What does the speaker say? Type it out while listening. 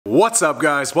What's up,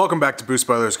 guys? Welcome back to Boost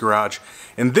Brothers Garage.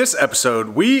 In this episode,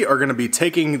 we are going to be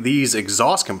taking these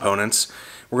exhaust components,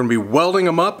 we're going to be welding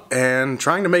them up and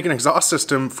trying to make an exhaust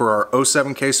system for our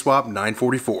 07K swap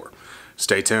 944.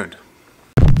 Stay tuned.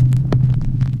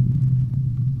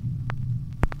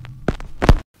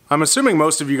 I'm assuming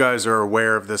most of you guys are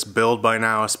aware of this build by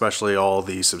now, especially all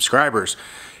the subscribers.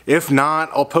 If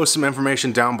not, I'll post some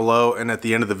information down below and at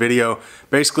the end of the video.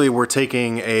 Basically, we're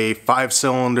taking a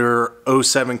 5-cylinder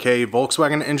 07K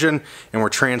Volkswagen engine and we're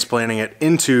transplanting it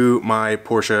into my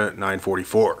Porsche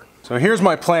 944. So here's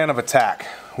my plan of attack.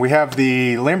 We have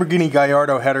the Lamborghini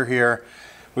Gallardo header here.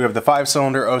 We have the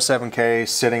 5-cylinder 07K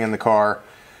sitting in the car.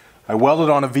 I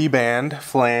welded on a V-band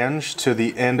flange to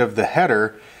the end of the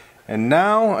header, and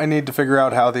now I need to figure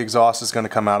out how the exhaust is going to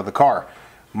come out of the car.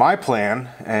 My plan,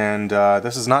 and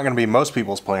this is not going to be most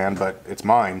people's plan, but it's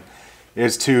mine,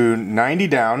 is to 90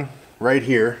 down right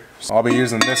here. So I'll be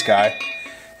using this guy,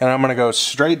 and I'm going to go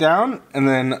straight down, and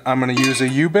then I'm going to use a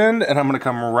U-bend, and I'm going to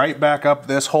come right back up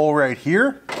this hole right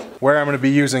here, where I'm going to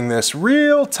be using this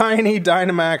real tiny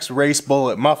Dynomax race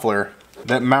bullet muffler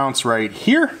that mounts right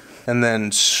here, and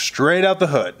then straight out the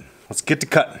hood. Let's get to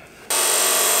cutting.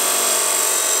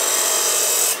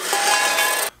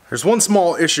 There's one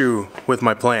small issue with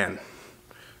my plan.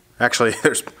 Actually,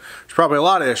 there's probably a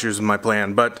lot of issues with my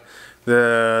plan, but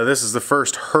this is the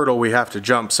first hurdle we have to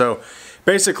jump. So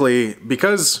basically,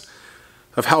 because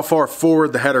of how far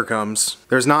forward the header comes,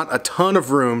 there's not a ton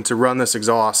of room to run this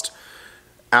exhaust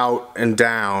out and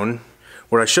down.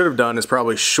 What I should have done is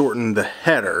probably shorten the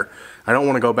header. I don't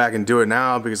want to go back and do it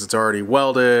now because it's already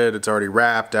welded, it's already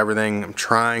wrapped, everything. I'm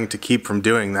trying to keep from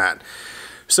doing that.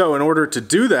 So in order to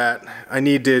do that, I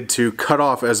needed to cut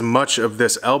off as much of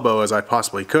this elbow as I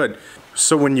possibly could.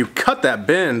 So when you cut that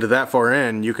bend that far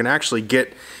in, you can actually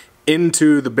get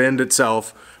into the bend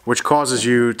itself, which causes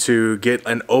you to get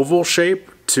an oval shape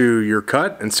to your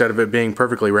cut instead of it being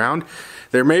perfectly round.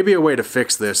 There may be a way to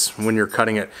fix this when you're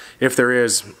cutting it. If there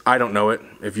is, I don't know it.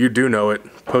 If you do know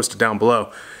it, post it down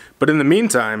below. But in the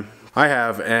meantime, I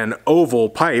have an oval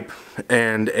pipe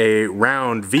and a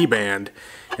round V-band.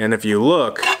 And if you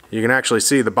look, you can actually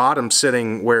see the bottom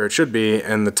sitting where it should be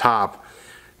and the top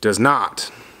does not.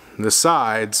 The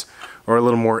sides are a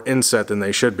little more inset than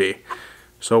they should be.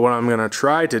 So what I'm going to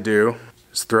try to do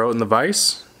is throw it in the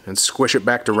vise and squish it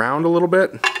back to round a little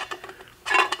bit.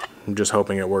 I'm just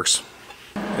hoping it works.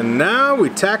 And now we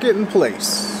tack it in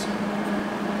place.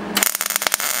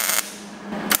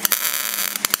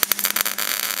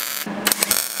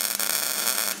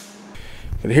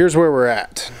 And here's where we're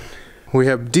at. We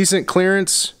have decent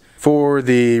clearance for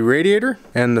the radiator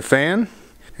and the fan,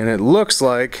 and it looks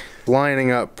like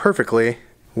lining up perfectly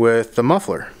with the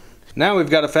muffler. Now we've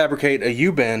got to fabricate a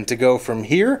U-bend to go from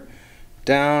here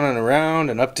down and around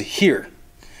and up to here.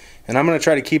 And I'm going to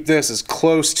try to keep this as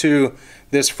close to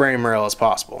this frame rail as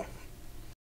possible.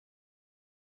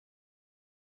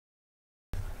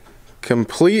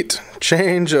 Complete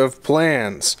change of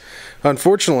plans.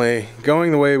 Unfortunately,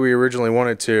 going the way we originally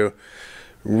wanted to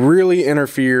really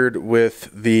interfered with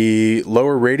the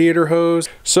lower radiator hose.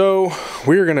 So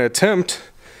we're going to attempt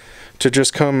to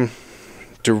just come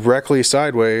directly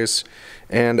sideways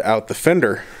and out the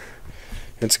fender.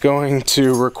 It's going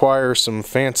to require some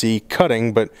fancy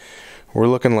cutting, but we're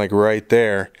looking like right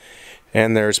there.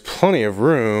 And there's plenty of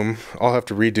room. I'll have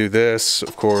to redo this,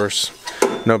 of course.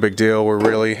 No big deal. We're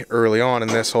really early on in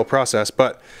this whole process,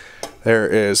 but there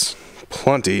is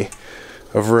plenty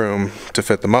of room to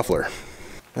fit the muffler.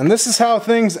 And this is how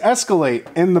things escalate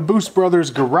in the Boost Brothers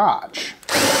garage.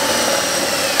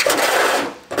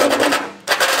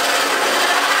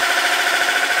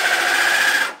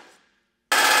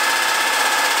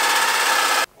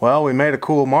 Well, we made a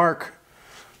cool mark,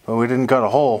 but we didn't cut a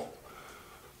hole.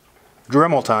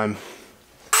 Dremel time.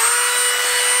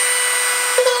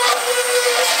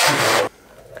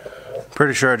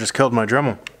 Pretty sure I just killed my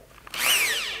Dremel.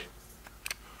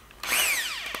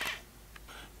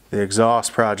 The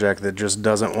exhaust project that just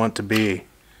doesn't want to be.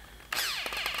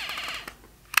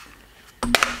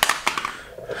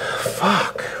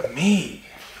 Fuck me.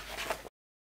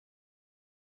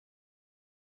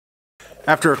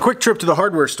 After a quick trip to the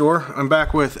hardware store, I'm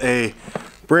back with a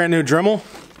brand new Dremel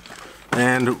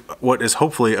and what is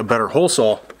hopefully a better hole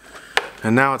saw.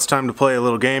 And now it's time to play a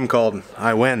little game called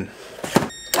I Win.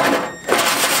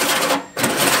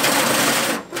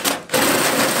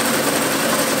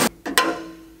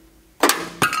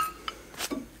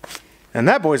 And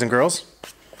that, boys and girls,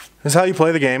 is how you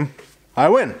play the game I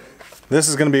Win. This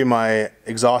is going to be my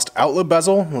exhaust outlet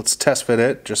bezel. Let's test fit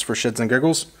it just for shits and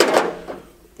giggles.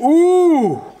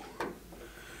 Ooh!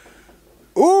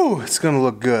 Ooh, it's gonna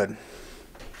look good.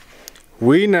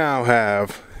 We now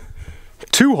have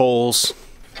 2 holes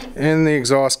in the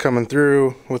exhaust coming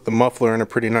through with the muffler in a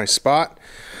pretty nice spot.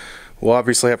 We'll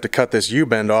obviously have to cut this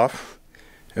U-bend off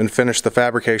and finish the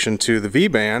fabrication to the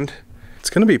V-band.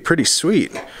 It's gonna be pretty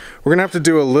sweet. We're gonna have to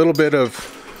do a little bit of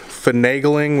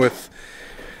finagling with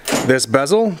this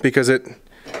bezel because it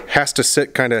has to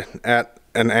sit kind of at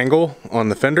an angle on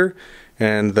the fender,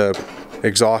 and the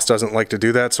exhaust doesn't like to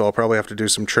do that, so I'll probably have to do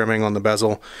some trimming on the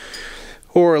bezel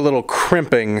or a little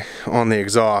crimping on the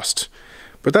exhaust,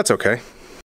 but that's okay.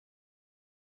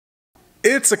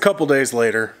 It's a couple days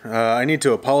later. I need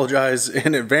to apologize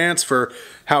in advance for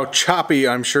how choppy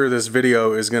I'm sure this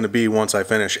video is going to be once I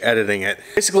finish editing it.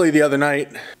 Basically, the other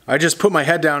night, I just put my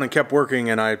head down and kept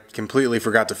working and I completely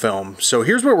forgot to film. So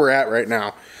here's where we're at right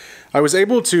now. I was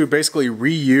able to basically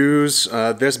reuse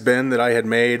this bend that I had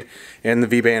made in the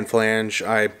V-band flange.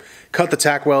 I cut the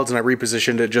tack welds and I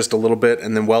repositioned it just a little bit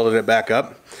and then welded it back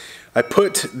up. I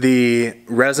put the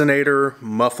resonator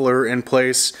muffler in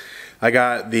place. I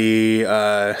got the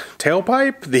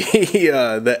tailpipe,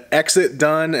 the exit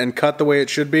done and cut the way it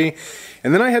should be.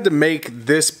 And then I had to make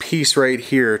this piece right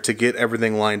here to get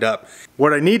everything lined up.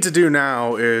 What I need to do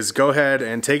now is go ahead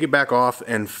and take it back off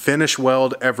and finish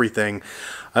weld everything.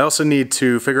 I also need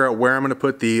to figure out where I'm gonna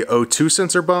put the O2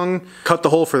 sensor bung, cut the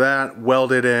hole for that,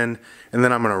 weld it in, and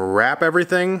then I'm gonna wrap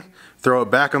everything, throw it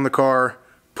back on the car,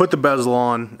 put the bezel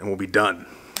on, and we'll be done.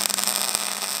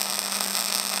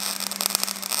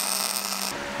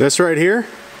 This right here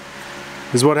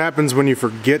is what happens when you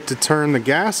forget to turn the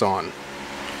gas on.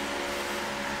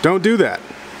 Don't do that.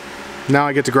 Now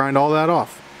I get to grind all that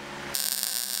off.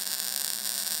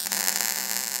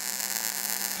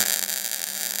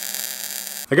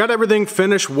 I got everything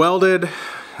finished welded.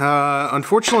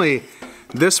 Unfortunately,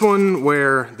 this one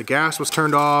where the gas was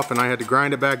turned off and I had to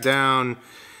grind it back down,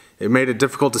 it made it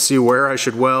difficult to see where I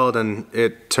should weld and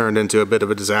it turned into a bit of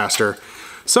a disaster.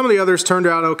 Some of the others turned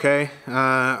out okay.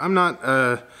 I'm not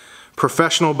a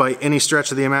professional by any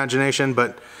stretch of the imagination,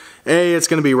 but A, it's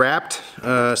gonna be wrapped,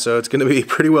 so it's gonna be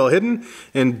pretty well hidden,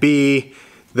 and B,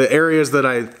 the areas that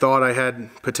I thought I had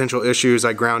potential issues,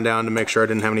 I ground down to make sure I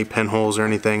didn't have any pinholes or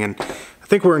anything, and I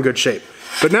think we're in good shape.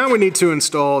 But now we need to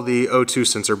install the O2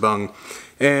 sensor bung.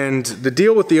 And the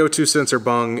deal with the O2 sensor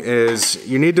bung is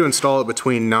you need to install it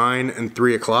between 9 and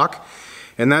 3 o'clock.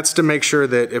 And that's to make sure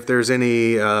that if there's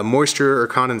any moisture or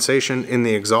condensation in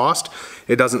the exhaust,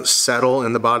 it doesn't settle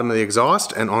in the bottom of the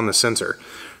exhaust and on the sensor.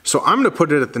 So I'm gonna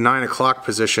put it at the 9 o'clock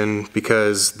position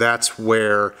because that's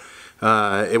where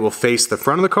it will face the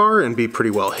front of the car and be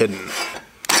pretty well hidden.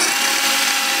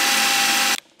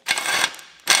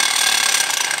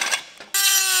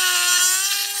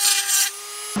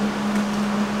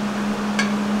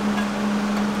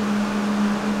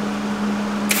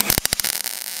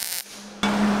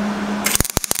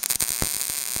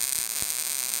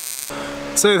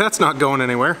 Say that's not going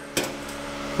anywhere.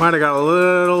 Might have got a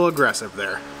little aggressive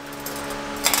there.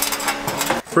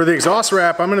 For the exhaust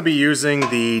wrap, I'm going to be using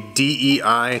the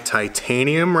DEI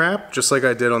titanium wrap, just like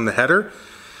I did on the header.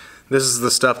 This is the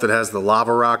stuff that has the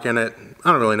lava rock in it.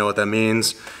 I don't really know what that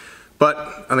means, but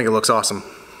I think it looks awesome.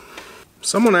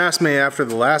 Someone asked me after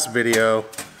the last video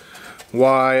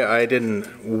why I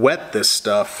didn't wet this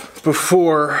stuff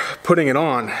before putting it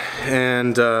on,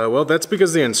 and well, that's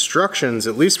because the instructions,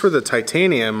 at least for the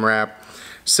titanium wrap,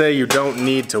 say you don't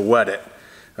need to wet it.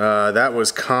 That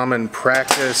was common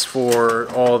practice for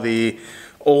all the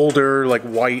older like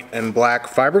white and black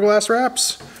fiberglass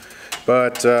wraps,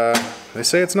 but they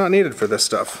say it's not needed for this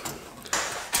stuff.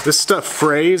 This stuff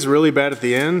frays really bad at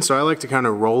the end, so I like to kind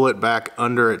of roll it back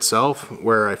under itself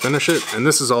where I finish it, and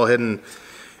this is all hidden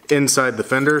inside the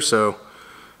fender, so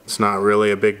it's not really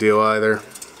a big deal either.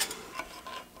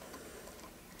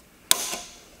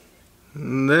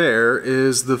 And there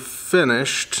is the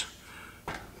finished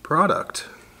product.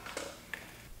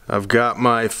 I've got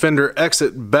my fender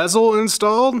exit bezel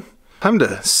installed. Time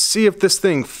to see if this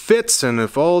thing fits and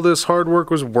if all this hard work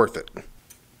was worth it.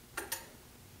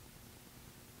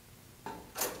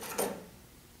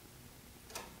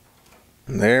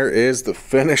 And there is the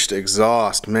finished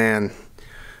exhaust, man.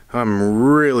 I'm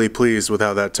really pleased with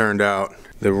how that turned out.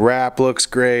 The wrap looks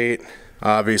great.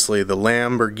 Obviously the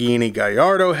Lamborghini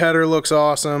Gallardo header looks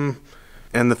awesome.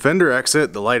 And the fender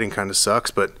exit, the lighting kind of sucks,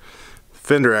 but the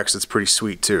fender exit's pretty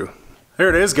sweet too. There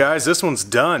it is, guys. This one's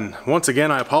done. Once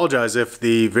again, I apologize if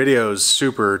the video's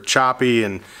super choppy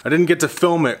and I didn't get to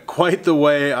film it quite the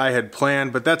way I had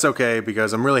planned, but that's okay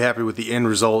because I'm really happy with the end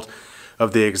result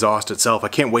of the exhaust itself. I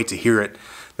can't wait to hear it.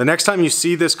 The next time you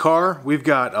see this car, we've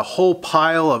got a whole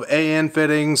pile of AN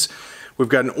fittings. We've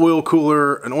got an oil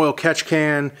cooler, an oil catch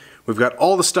can. We've got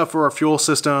all the stuff for our fuel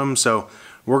system. So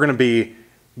we're gonna be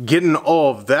getting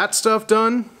all of that stuff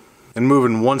done and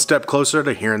moving one step closer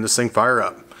to hearing this thing fire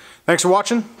up. Thanks for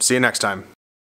watching. See you next time.